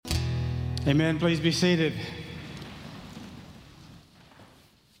Amen. Please be seated.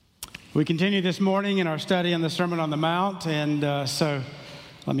 We continue this morning in our study on the Sermon on the Mount, and so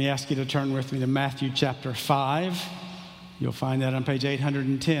let me ask you to turn with me to Matthew chapter 5. You'll find that on page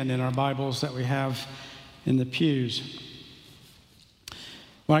 810 in our Bibles that we have in the pews.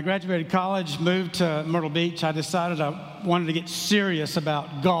 When I graduated college, moved to Myrtle Beach, I decided I wanted to get serious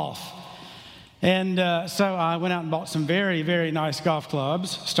about golf. And so I went out and bought some very, very nice golf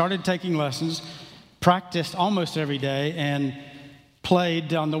clubs, started taking lessons, practiced almost every day, and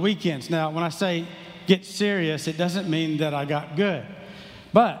played on the weekends. Now, when I say get serious, it doesn't mean that I got good.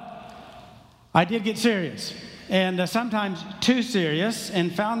 But I did get serious, and sometimes too serious,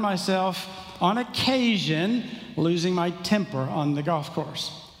 and found myself on occasion losing my temper on the golf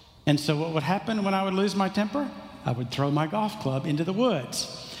course. And so what would happen when I would lose my temper? I would throw my golf club into the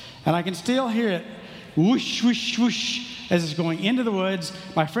woods. And I can still hear it whoosh, whoosh, whoosh as it's going into the woods.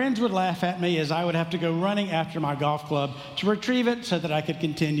 My friends would laugh at me as I would have to go running after my golf club to retrieve it so that I could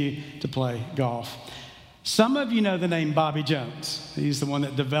continue to play golf. Some of you know the name Bobby Jones. He's the one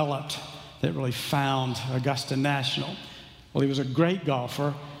that really found Augusta National. Well, he was a great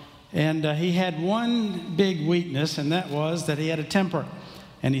golfer, and he had one big weakness, and that was that he had a temper,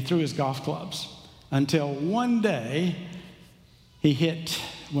 and he threw his golf clubs until one day he hit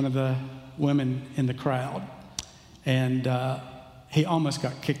one of the women in the crowd, and he almost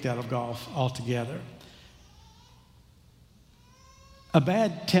got kicked out of golf altogether. A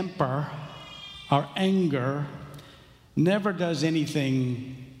bad temper or anger never does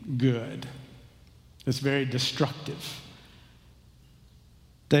anything good. It's very destructive.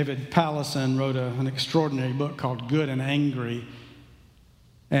 David Powlison wrote an extraordinary book called Good and Angry.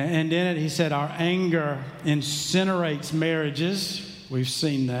 And in it, he said, our anger incinerates marriages. We've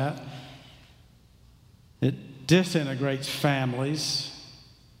seen that. It disintegrates families.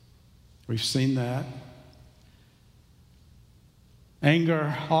 We've seen that.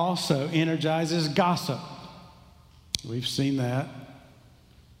 Anger also energizes gossip. We've seen that.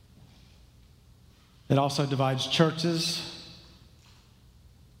 It also divides churches.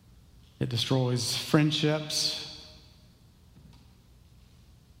 It destroys friendships.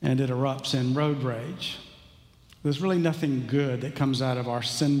 And it erupts in road rage. There's really nothing good that comes out of our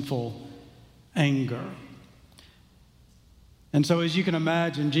sinful anger. And so, as you can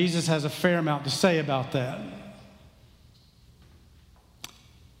imagine, Jesus has a fair amount to say about that.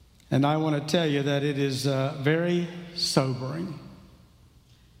 And I want to tell you that it is very sobering.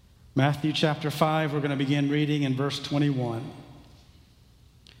 Matthew chapter 5, we're going to begin reading in verse 21.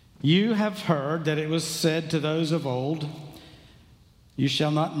 You have heard that it was said to those of old, you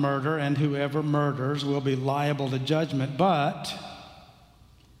shall not murder, and whoever murders will be liable to judgment. But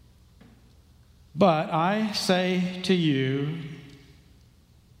I say to you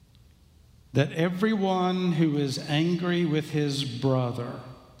that everyone who is angry with his brother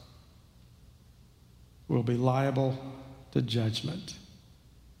will be liable to judgment.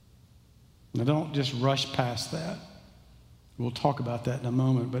 Now, don't just rush past that. We'll talk about that in a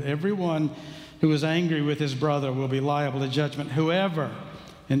moment. But everyone who is angry with his brother will be liable to judgment. Whoever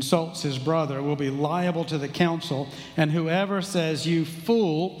insults his brother will be liable to the council, and whoever says, you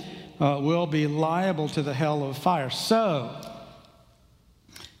fool, will be liable to the hell of fire. So,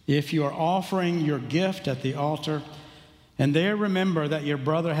 if you are offering your gift at the altar, and there remember that your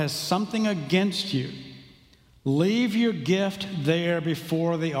brother has something against you, leave your gift there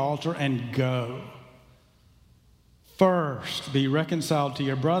before the altar and go. First, be reconciled to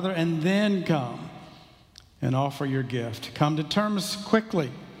your brother, and then come and offer your gift. Come to terms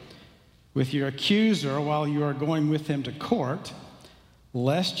quickly with your accuser while you are going with him to court,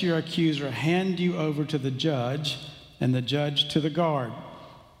 lest your accuser hand you over to the judge, and the judge to the guard,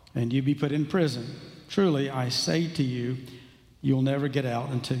 and you be put in prison. Truly, I say to you, you'll never get out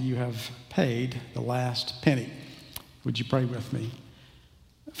until you have paid the last penny. Would you pray with me?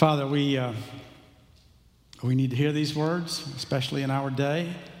 Father, we need to hear these words, especially in our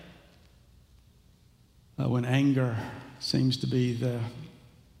day, when anger seems to be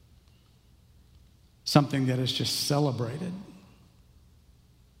something that is just celebrated.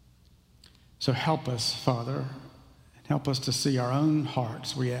 So help us, Father, and help us to see our own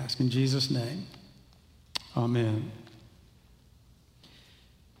hearts, we ask in Jesus' name. Amen.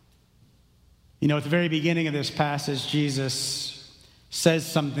 You know, at the very beginning of this passage, Jesus says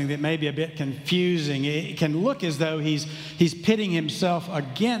something that may be a bit confusing. It can look as though he's pitting himself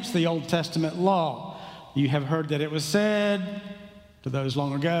against the Old Testament law. You have heard that it was said to those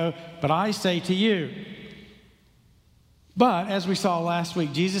long ago, but I say to you. But as we saw last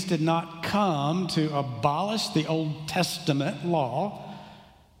week, Jesus did not come to abolish the Old Testament law,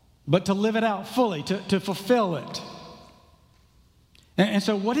 but to live it out fully, to fulfill it. And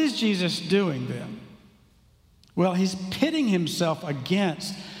so what is Jesus doing then? Well, he's pitting himself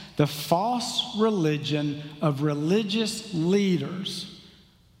against the false religion of religious leaders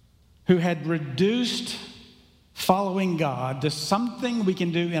who had reduced following God to something we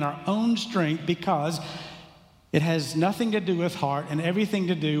can do in our own strength because it has nothing to do with heart and everything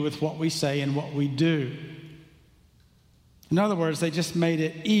to do with what we say and what we do. In other words, they just made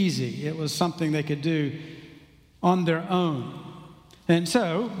it easy. It was something they could do on their own. And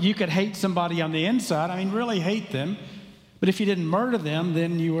so you could hate somebody on the inside, really hate them, but if you didn't murder them,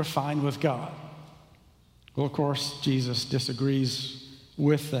 then you were fine with God. Well, of course, Jesus disagrees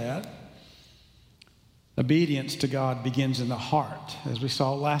with that. Obedience to God begins in the heart. As we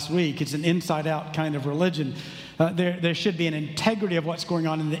saw last week, it's an inside-out kind of religion. There should be an integrity of what's going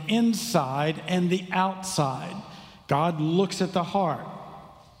on in the inside and the outside. God looks at the heart.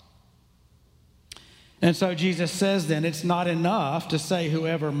 And so Jesus says then, it's not enough to say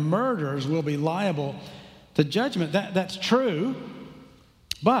whoever murders will be liable to judgment. That's true,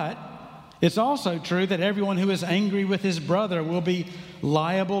 but it's also true that everyone who is angry with his brother will be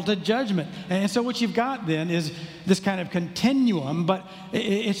liable to judgment. And so what you've got then is this kind of continuum, but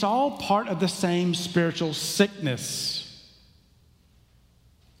it's all part of the same spiritual sickness.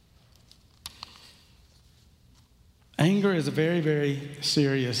 Anger is a very, very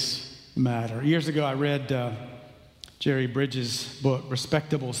serious matter. Years ago, I read Jerry Bridges' book,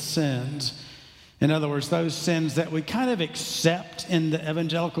 Respectable Sins. In other words, those sins that we kind of accept in the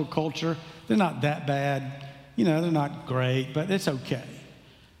evangelical culture. They're not that bad. They're not great, but it's okay.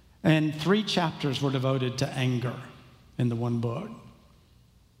 And 3 chapters were devoted to anger in the one book.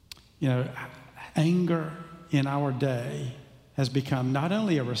 Anger in our day has become not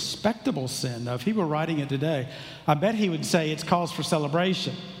only a respectable sin. Now, if he were writing it today, I bet he would say it's cause for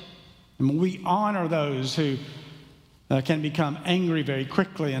celebration. We honor those who can become angry very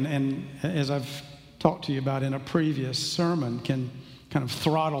quickly, and as I've talked to you about in a previous sermon, can kind of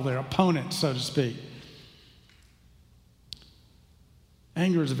throttle their opponent, so to speak.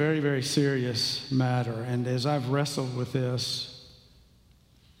 Anger is a very, very serious matter, and as I've wrestled with this,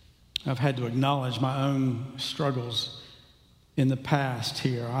 I've had to acknowledge my own struggles in the past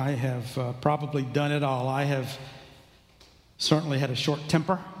here. I have probably done it all. I have certainly had a short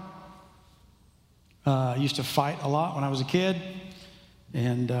temper. I used to fight a lot when I was a kid.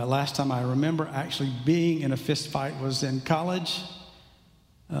 And last time I remember actually being in a fist fight was in college.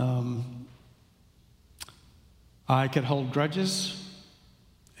 I could hold grudges,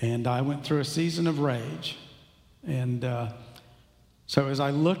 and I went through a season of rage. And so as I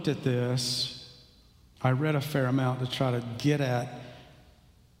looked at this, I read a fair amount to try to get at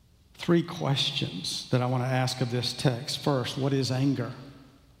 3 questions that I want to ask of this text. First, what is anger?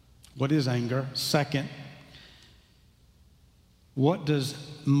 What is anger? Second, what does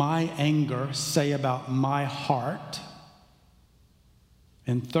my anger say about my heart?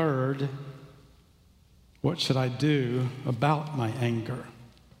 And third, what should I do about my anger?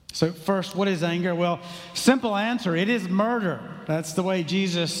 So first, what is anger? Well, simple answer, it is murder. That's the way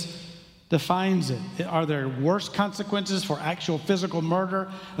Jesus defines it. Are there worse consequences for actual physical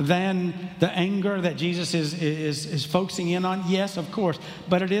murder than the anger that Jesus is focusing in on? Yes, of course.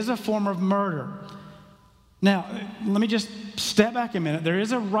 But it is a form of murder. Now, let me just step back a minute. There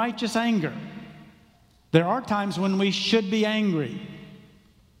is a righteous anger. There are times when we should be angry.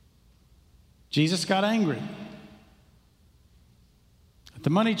 Jesus got angry. At the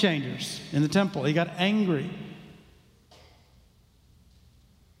money changers in the temple, he got angry.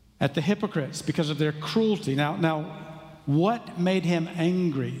 At the hypocrites because of their cruelty. Now, what made him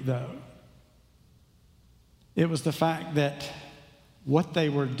angry, though? It was the fact that what they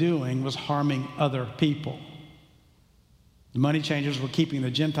were doing was harming other people. The money changers were keeping the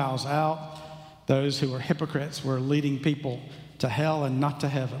Gentiles out. Those who were hypocrites were leading people to hell and not to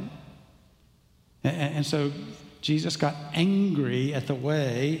heaven. And so Jesus got angry at the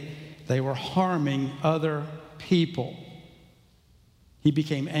way they were harming other people. He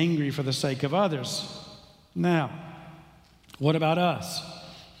became angry for the sake of others. Now, what about us?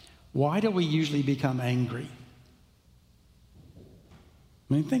 Why do we usually become angry?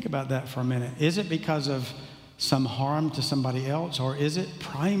 Think about that for a minute. Is it because of some harm to somebody else, or is it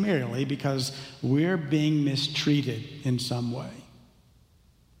primarily because we're being mistreated in some way?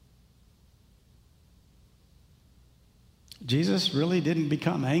 Jesus really didn't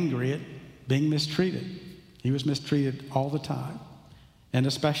become angry at being mistreated. He was mistreated all the time. and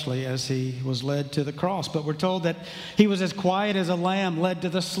especially as he was led to the cross. But we're told that he was as quiet as a lamb led to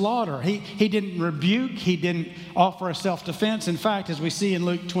the slaughter. He didn't rebuke. He didn't offer a self-defense. In fact, as we see in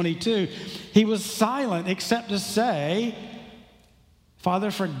Luke 22, he was silent except to say,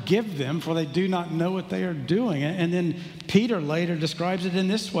 Father, forgive them, for they do not know what they are doing. And then Peter later describes it in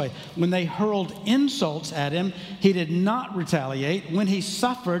this way. When they hurled insults at him, he did not retaliate. When he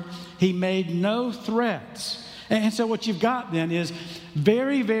suffered, he made no threats. And so what you've got then is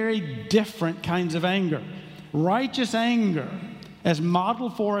very, very different kinds of anger. Righteous anger, as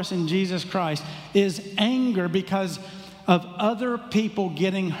modeled for us in Jesus Christ, is anger because of other people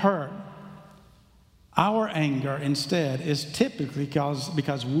getting hurt. Our anger, instead, is typically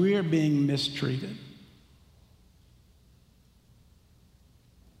because we're being mistreated.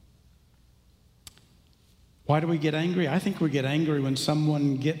 Why do we get angry? I think we get angry when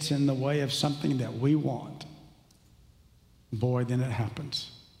someone gets in the way of something that we want. Boy, then it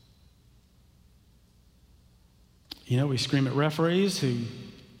happens. You know, we scream at referees who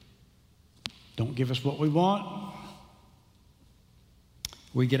don't give us what we want.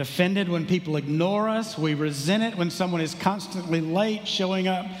 We get offended when people ignore us. We resent it when someone is constantly late showing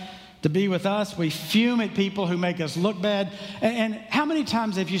up to be with us. We fume at people who make us look bad. And how many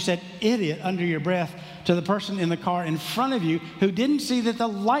times have you said idiot under your breath to the person in the car in front of you who didn't see that the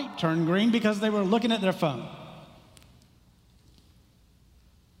light turned green because they were looking at their phone?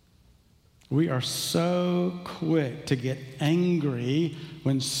 We are so quick to get angry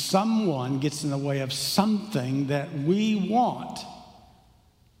when someone gets in the way of something that we want,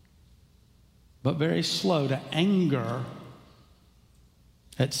 but very slow to anger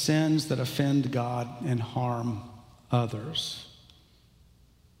at sins that offend God and harm others.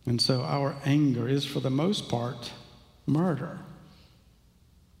 And so our anger is, for the most part, murder.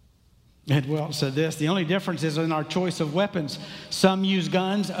 Ed Welch said this: the only difference is in our choice of weapons. Some use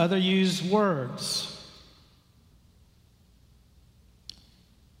guns, others use words.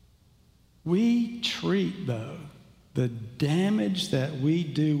 We treat, though, the damage that we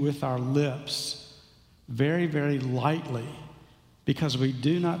do with our lips very, very lightly because we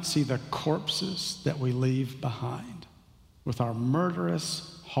do not see the corpses that we leave behind with our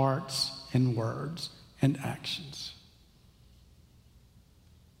murderous hearts and words and actions.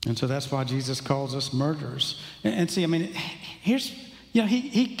 And so that's why Jesus calls us murderers. And see, I mean,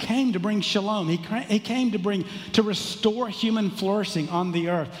 he came to bring shalom. He came to restore human flourishing on the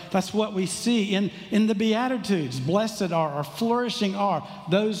earth. That's what we see in the Beatitudes. Blessed are, or flourishing are,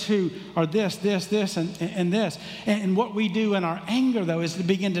 those who are this, and this. And what we do in our anger, though, is to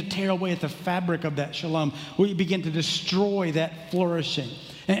begin to tear away at the fabric of that shalom. We begin to destroy that flourishing.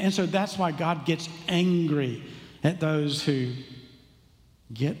 And so that's why God gets angry at those who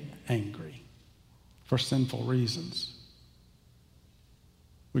get angry for sinful reasons.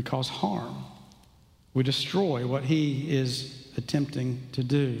 We cause harm. We destroy what he is attempting to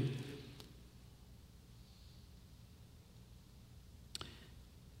do.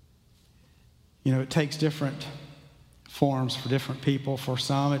 You know, it takes different forms for different people. For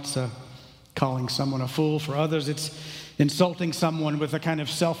some, it's calling someone a fool. For others, it's insulting someone with a kind of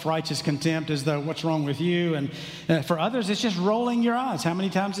self-righteous contempt as though, what's wrong with you? And for others, it's just rolling your eyes. How many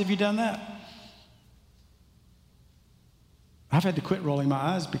times have you done that? I've had to quit rolling my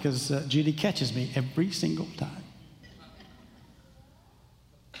eyes because Judy catches me every single time.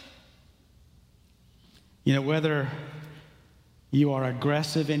 You know, whether you are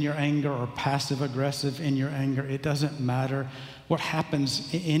aggressive in your anger or passive-aggressive in your anger, it doesn't matter. What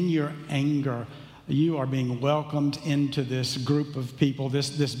happens in your anger, you are being welcomed into this group of people,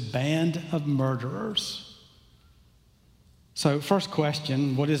 this band of murderers. So first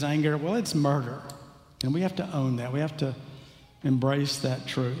question, what is anger? Well, it's murder. And we have to own that. We have to embrace that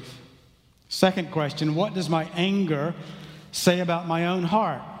truth. Second question, what does my anger say about my own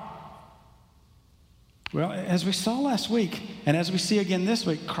heart? Well, as we saw last week, and as we see again this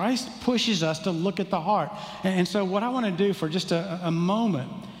week, Christ pushes us to look at the heart. And so what I want to do for just a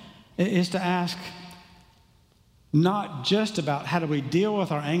moment is to ask not just about how do we deal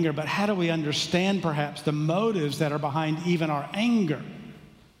with our anger, but how do we understand perhaps the motives that are behind even our anger.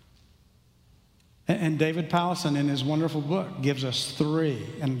 And David Powlison, in his wonderful book, gives us three,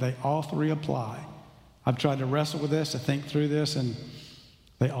 and they all three apply. I've tried to wrestle with this, to think through this, and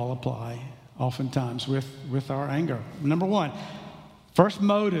they all apply oftentimes with our anger. Number one, first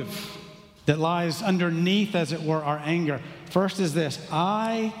motive that lies underneath, as it were, our anger. First is this: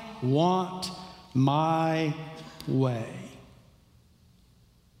 I want my way.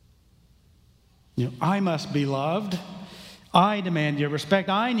 You know, I must be loved. I demand your respect.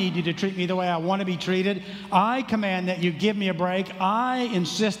 I need you to treat me the way I want to be treated. I command that you give me a break. I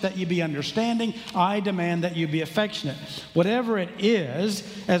insist that you be understanding. I demand that you be affectionate. Whatever it is,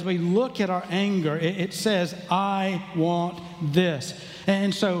 as we look at our anger, it says, I want this.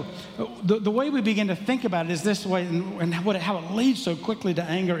 And so the way we begin to think about it is this way, and how it leads so quickly to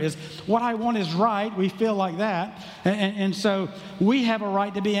anger is, what I want is right. We feel like that. And so we have a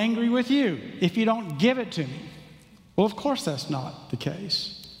right to be angry with you if you don't give it to me. Well, of course that's not the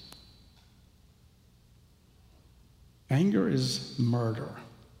case. Anger is murder.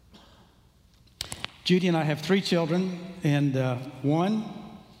 Judy and I have 3 children, and one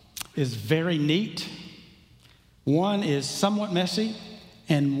is very neat, one is somewhat messy,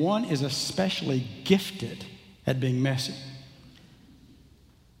 and one is especially gifted at being messy.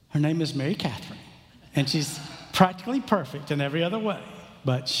 Her name is Mary Catherine, and she's practically perfect in every other way,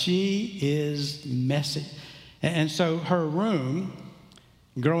 but she is messy. And so her room,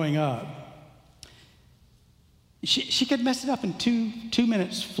 growing up, she could mess it up in two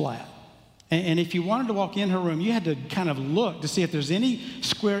minutes flat. And if you wanted to walk in her room, you had to kind of look to see if there's any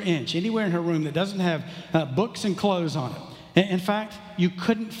square inch anywhere in her room that doesn't have books and clothes on it. In fact, you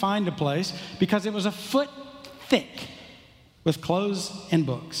couldn't find a place because it was a foot thick with clothes and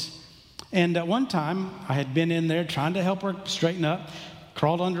books. And one time, I had been in there trying to help her straighten up,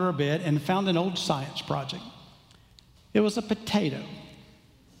 crawled under her bed, and found an old science project. It was a potato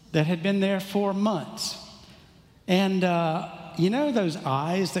that had been there for months. And you know those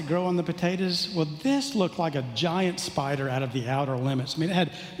eyes that grow on the potatoes? Well, this looked like a giant spider out of the Outer Limits. I mean, it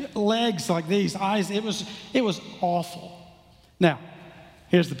had legs like these, eyes. It was awful. Now,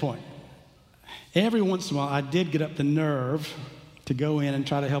 here's the point. Every once in a while, I did get up the nerve to go in and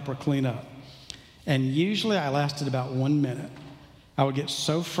try to help her clean up. And usually I lasted about 1 minute. I would get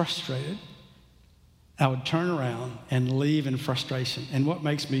so frustrated, I would turn around and leave in frustration. And what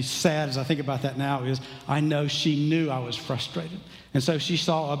makes me sad as I think about that now is I know she knew I was frustrated. And so she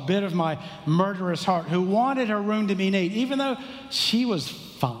saw a bit of my murderous heart who wanted her room to be neat, even though she was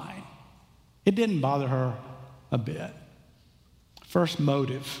fine. It didn't bother her a bit. First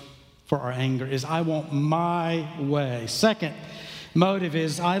motive for our anger is I want my way. Second motive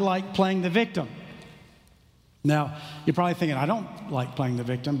is I like playing the victim. Now, you're probably thinking, I don't like playing the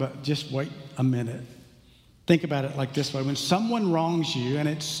victim, but just wait a minute. Think about it like this way. When someone wrongs you, and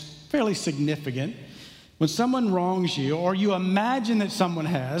it's fairly significant, when someone wrongs you, or you imagine that someone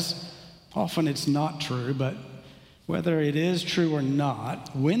has, often it's not true, but whether it is true or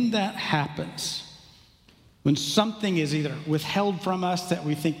not, when that happens, when something is either withheld from us that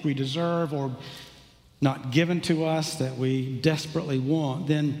we think we deserve or not given to us that we desperately want,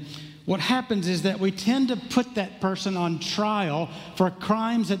 then what happens is that we tend to put that person on trial for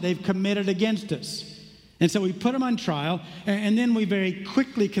crimes that they've committed against us. And so we put them on trial, and then we very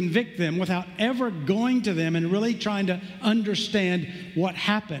quickly convict them without ever going to them and really trying to understand what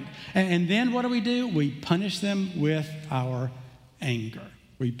happened. And then what do? We punish them with our anger.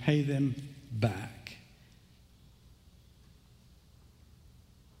 We pay them back.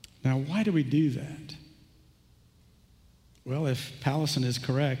 Now, why do we do that? Well, if Pallison is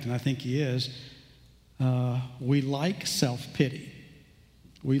correct, and I think he is, we like self-pity.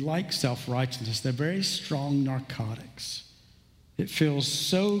 We like self-righteousness. They're very strong narcotics. It feels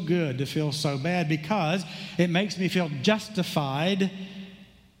so good to feel so bad because it makes me feel justified.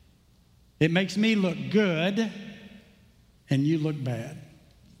 It makes me look good, and you look bad.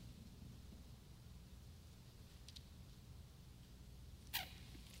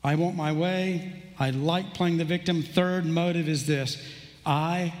 I want my way. I like playing the victim. Third motive is this.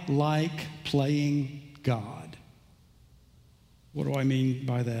 I like playing God. What do I mean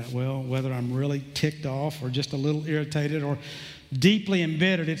by that? Well, whether I'm really ticked off or just a little irritated or deeply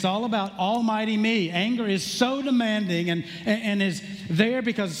embittered, it's all about almighty me. Anger is so demanding and is there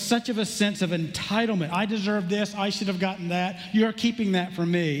because such of a sense of entitlement. I deserve this. I should have gotten that. You're keeping that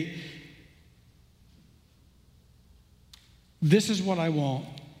from me. This is what I want.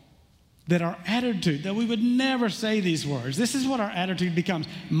 That our attitude, that we would never say these words. This is what our attitude becomes.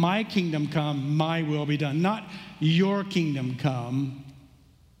 My kingdom come, my will be done. Not your kingdom come,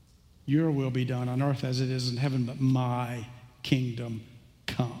 your will be done on earth as it is in heaven, but my kingdom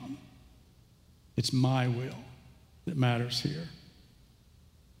come. It's my will that matters here.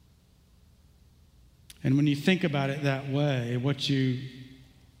 And when you think about it that way, what you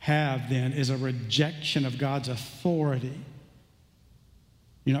have then is a rejection of God's authority.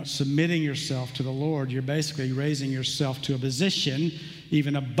 You're not submitting yourself to the Lord. You're basically raising yourself to a position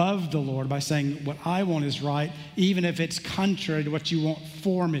even above the Lord by saying what I want is right, even if it's contrary to what you want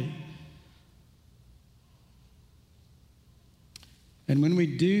for me. And when we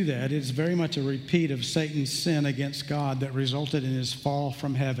do that, it's very much a repeat of Satan's sin against God that resulted in his fall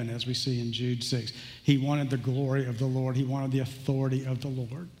from heaven, as we see in Jude 6. He wanted the glory of the Lord. He wanted the authority of the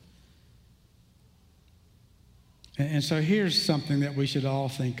Lord. And so here's something that we should all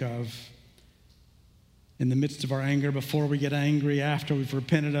think of in the midst of our anger, before we get angry, after we've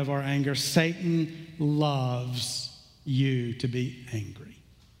repented of our anger. Satan loves you to be angry.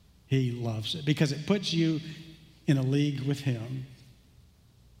 He loves it because it puts you in a league with him.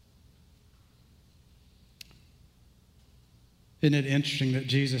 Isn't it interesting that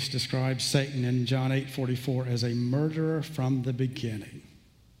Jesus describes Satan in John 8:44 as a murderer from the beginning?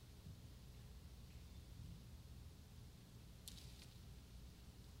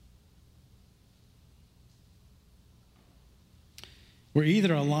 We're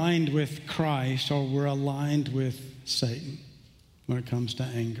either aligned with Christ or we're aligned with Satan when it comes to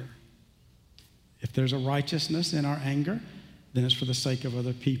anger. If there's a righteousness in our anger, then it's for the sake of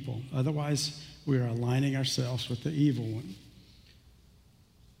other people. Otherwise, we are aligning ourselves with the evil one.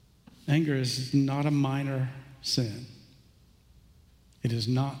 Anger is not a minor sin. It is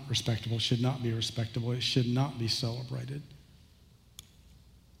not respectable, should not be respectable. It should not be celebrated.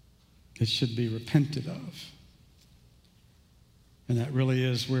 It should be repented of. And that really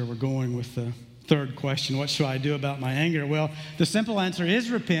is where we're going with the third question. What should I do about my anger? Well, the simple answer is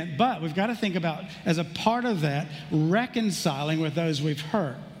repent, but we've got to think about, as a part of that, reconciling with those we've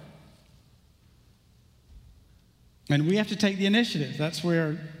hurt. And we have to take the initiative. That's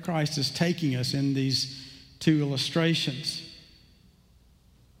where Christ is taking us in these two illustrations.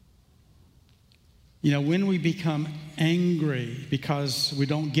 You know, when we become angry because we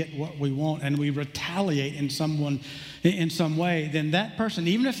don't get what we want and we retaliate in some way, then that person,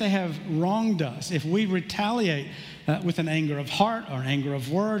 even if they have wronged us, if we retaliate with an anger of heart or an anger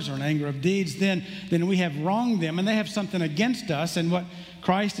of words or an anger of deeds, then we have wronged them and they have something against us. And what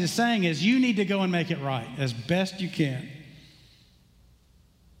Christ is saying is, you need to go and make it right as best you can.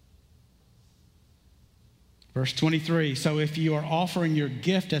 Verse 23, so if you are offering your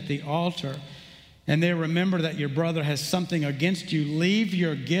gift at the altar and there remember that your brother has something against you, leave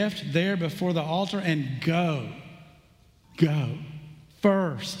your gift there before the altar and go. Go.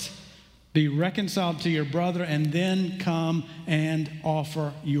 First, be reconciled to your brother and then come and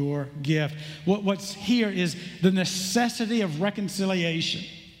offer your gift. What's here is the necessity of reconciliation.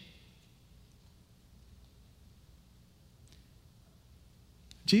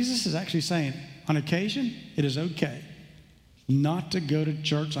 Jesus is actually saying, on occasion, it is okay not to go to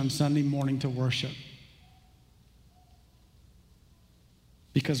church on Sunday morning to worship.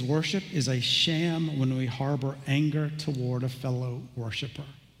 Because worship is a sham when we harbor anger toward a fellow worshiper.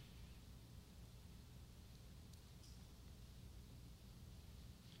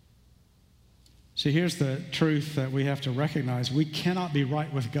 See, here's the truth that we have to recognize. We cannot be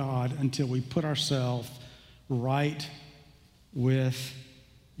right with God until we put ourselves right with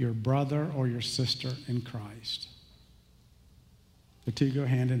your brother or your sister in Christ. The two go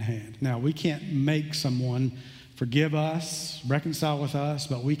hand in hand. Now, we can't make someone forgive us, reconcile with us,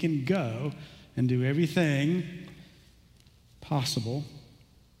 but we can go and do everything possible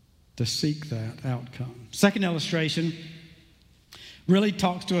to seek that outcome. Second illustration really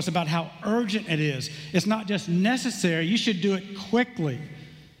talks to us about how urgent it is. It's not just necessary, you should do it quickly.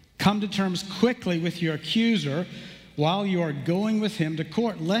 Come to terms quickly with your accuser while you are going with him to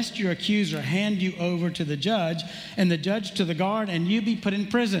court, lest your accuser hand you over to the judge and the judge to the guard and you be put in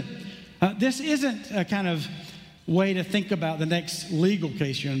prison. This isn't a kind of way to think about the next legal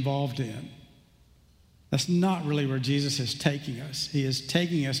case you're involved in. That's not really where Jesus is taking us. He is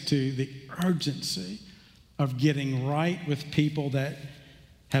taking us to the urgency of getting right with people that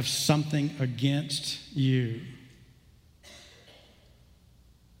have something against you.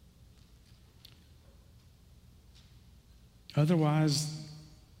 Otherwise,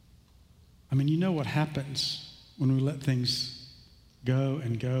 you know what happens when we let things go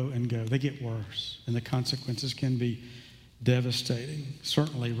and go and go. They get worse, and the consequences can be devastating.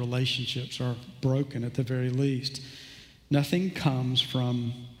 Certainly, relationships are broken at the very least. Nothing good comes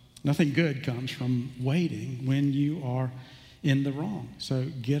from waiting when you are in the wrong. So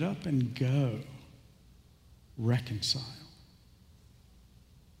get up and go. Reconcile.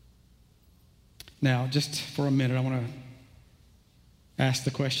 Now, just for a minute, I want to ask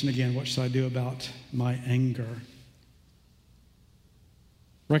the question again, what should I do about my anger?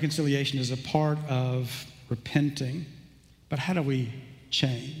 Reconciliation is a part of repenting, but how do we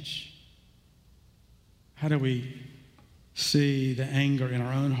change? How do we see the anger in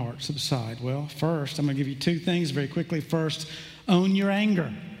our own heart subside? Well, first, I'm going to give you two things very quickly. First, own your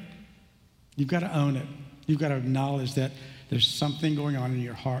anger. You've got to own it. You've got to acknowledge that there's something going on in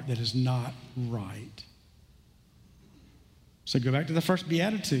your heart that is not right. So go back to the first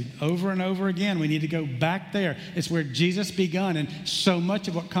beatitude. Over and over again, we need to go back there. It's where Jesus begun, and so much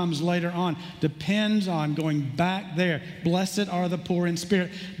of what comes later on depends on going back there. Blessed are the poor in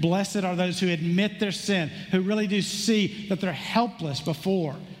spirit. Blessed are those who admit their sin, who really do see that they're helpless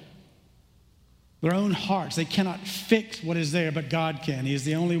before their own hearts. They cannot fix what is there, but God can. He is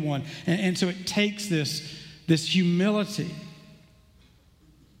the only one. And so it takes this humility,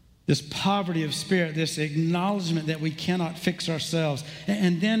 this poverty of spirit, this acknowledgement that we cannot fix ourselves.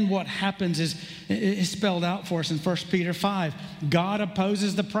 And then what happens is spelled out for us in 1 Peter 5. God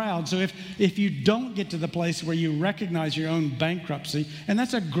opposes the proud. So if you don't get to the place where you recognize your own bankruptcy, and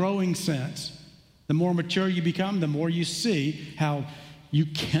that's a growing sense, the more mature you become, the more you see how you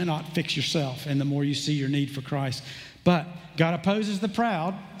cannot fix yourself, and the more you see your need for Christ. But God opposes the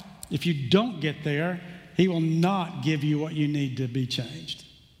proud. If you don't get there, He will not give you what you need to be changed.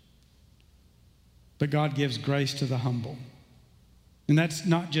 But God gives grace to the humble. And that's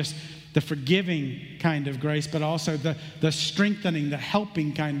not just the forgiving kind of grace, but also the strengthening, the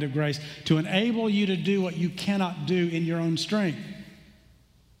helping kind of grace to enable you to do what you cannot do in your own strength.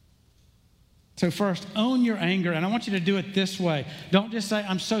 So first, own your anger, and I want you to do it this way. Don't just say,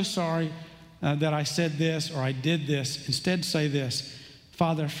 I'm so sorry that I said this or I did this. Instead, say this,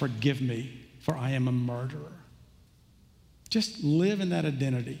 Father, forgive me, for I am a murderer. Just live in that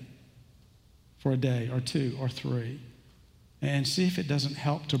identity for a day or two or three, and see if it doesn't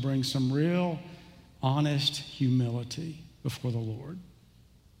help to bring some real, honest humility before the Lord.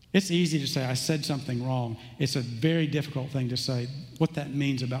 It's easy to say, I said something wrong. It's a very difficult thing to say. What that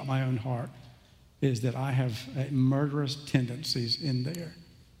means about my own heart is that I have murderous tendencies in there.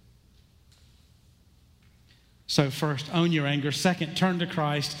 So first, own your anger. Second, turn to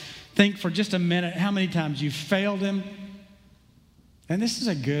Christ. Think for just a minute how many times you've failed Him. And this is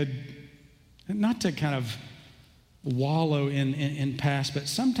a good, not to kind of wallow in past, but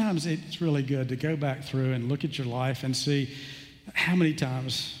sometimes it's really good to go back through and look at your life and see how many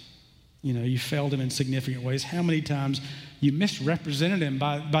times, you failed Him in significant ways. How many times you misrepresented Him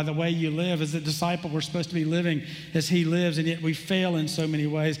by the way you live. As a disciple, we're supposed to be living as He lives, and yet we fail in so many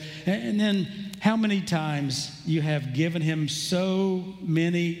ways. And then how many times you have given Him so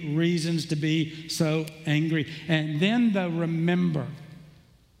many reasons to be so angry. And then remember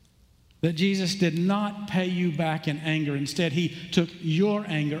that Jesus did not pay you back in anger. Instead, He took your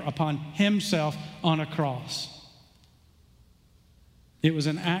anger upon Himself on a cross. It was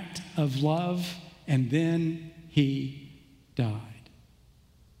an act of love, and then He died.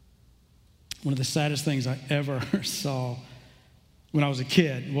 One of the saddest things I ever saw when I was a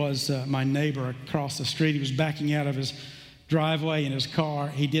kid was my neighbor across the street. He was backing out of his driveway in his car.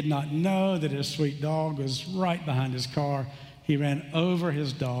 He did not know that his sweet dog was right behind his car. He ran over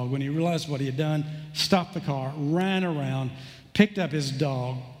his dog. When he realized what he had done, stopped the car, ran around, picked up his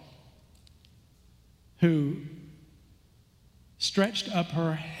dog, who stretched up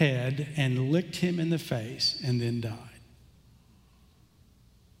her head and licked him in the face and then died.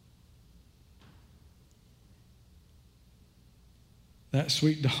 That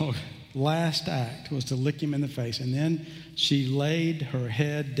sweet dog, last act was to lick him in the face. And then she laid her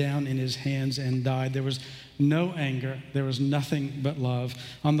head down in his hands and died. There was no anger. There was nothing but love.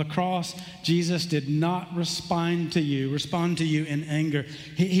 On the cross, Jesus did not respond to you in anger.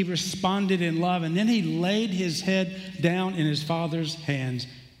 He responded in love. And then He laid His head down in His Father's hands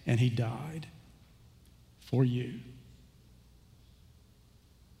and He died for you.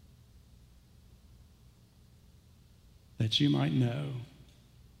 That you might know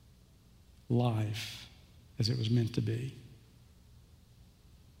life as it was meant to be.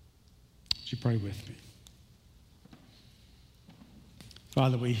 Would you pray with me?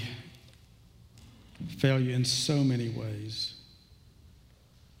 Father, we fail You in so many ways.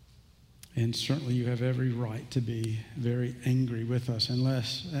 And certainly You have every right to be very angry with us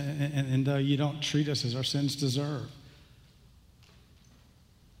unless, and though You don't treat us as our sins deserve,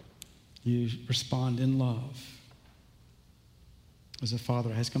 You respond in love. As a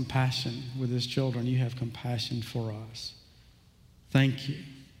father has compassion with his children, You have compassion for us. Thank You.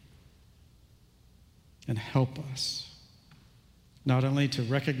 And help us not only to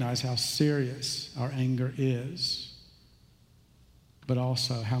recognize how serious our anger is, but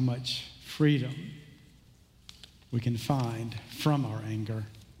also how much freedom we can find from our anger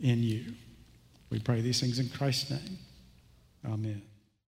in You. We pray these things in Christ's name. Amen.